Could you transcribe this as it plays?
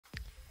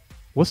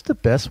What's the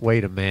best way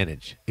to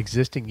manage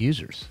existing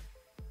users?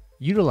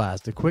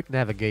 Utilize the quick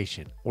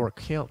navigation or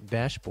account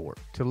dashboard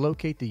to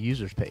locate the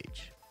users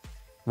page.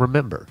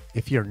 Remember,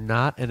 if you're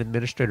not an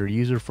administrator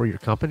user for your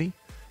company,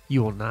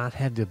 you will not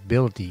have the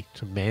ability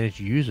to manage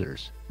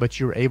users, but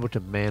you're able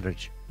to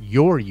manage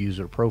your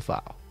user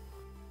profile.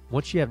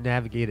 Once you have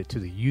navigated to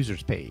the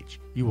users page,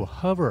 you will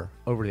hover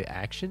over the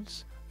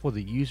actions for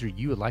the user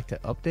you would like to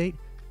update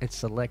and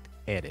select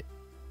Edit.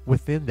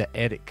 Within the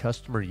Edit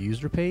Customer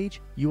User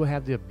page, you will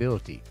have the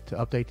ability to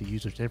update the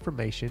user's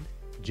information,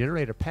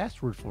 generate a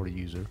password for the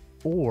user,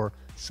 or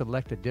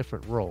select a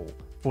different role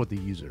for the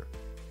user.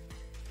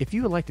 If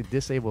you would like to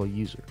disable a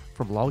user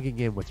from logging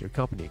in with your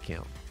company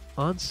account,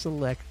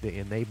 unselect the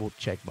Enabled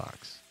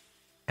checkbox.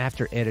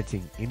 After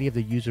editing any of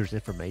the user's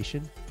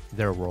information,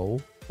 their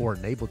role, or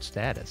enabled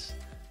status,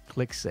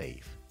 click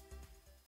Save.